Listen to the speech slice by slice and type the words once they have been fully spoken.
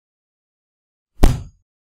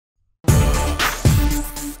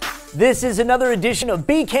This is another edition of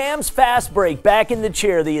BCAM's Fast Break. Back in the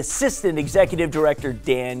chair, the Assistant Executive Director,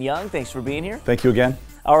 Dan Young. Thanks for being here. Thank you again.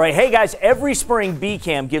 All right, hey guys, every spring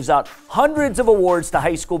BCAM gives out hundreds of awards to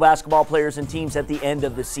high school basketball players and teams at the end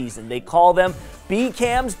of the season. They call them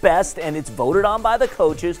BCAM's Best, and it's voted on by the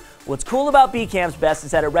coaches. What's cool about BCAM's Best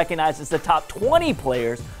is that it recognizes the top 20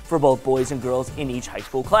 players for both boys and girls in each high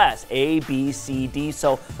school class, A, B, C, D.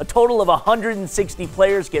 So a total of 160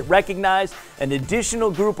 players get recognized. An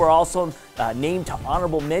additional group are also named to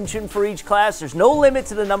honorable mention for each class. There's no limit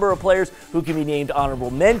to the number of players who can be named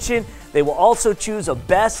honorable mention. They will also choose a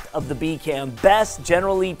best of the BCAM Best,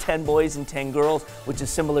 generally 10 boys and 10 girls, which is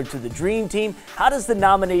similar to the Dream Team. How does the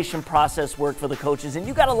nomination process work for the coaches? And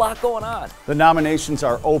you got a lot going on. The nominations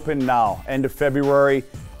are open now, end of February.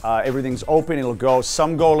 Everything's open, it'll go.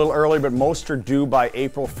 Some go a little early, but most are due by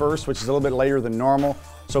April 1st, which is a little bit later than normal.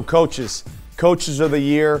 So coaches of the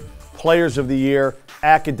year, players of the year,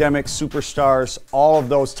 academic superstars, all of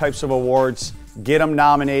those types of awards, get them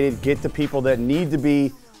nominated, get the people that need to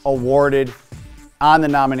be awarded on the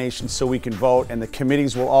nominations so we can vote, and the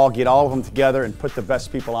committees will all get all of them together and put the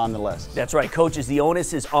best people on the list. That's right, coaches, the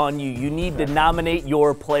onus is on you. You need to nominate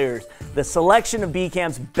your players. The selection of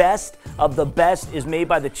BCAM's Best of the Best is made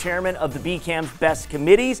by the chairman of the BCAM's Best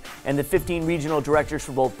committees and the 15 regional directors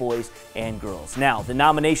for both boys and girls. Now, the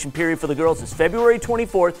nomination period for the girls is February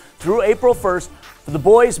 24th through April 1st. For the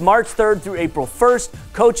boys, March 3rd through April 1st.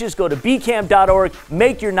 Coaches, go to bcam.org,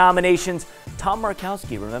 make your nominations. Tom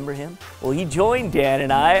Markowski, remember him? Well, he joined Dan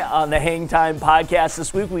and I on the Hang Time podcast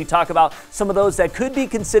this week. We talk about some of those that could be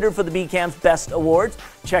considered for the BCAM's Best Awards.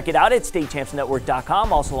 Check it out at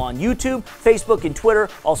statechampsnetwork.com, also on YouTube, Facebook, and Twitter,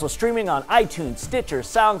 also streaming on iTunes, Stitcher,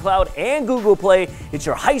 SoundCloud, and Google Play. It's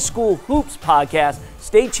your high school hoops podcast,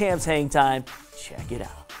 State Champs Hang Time. Check it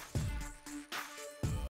out.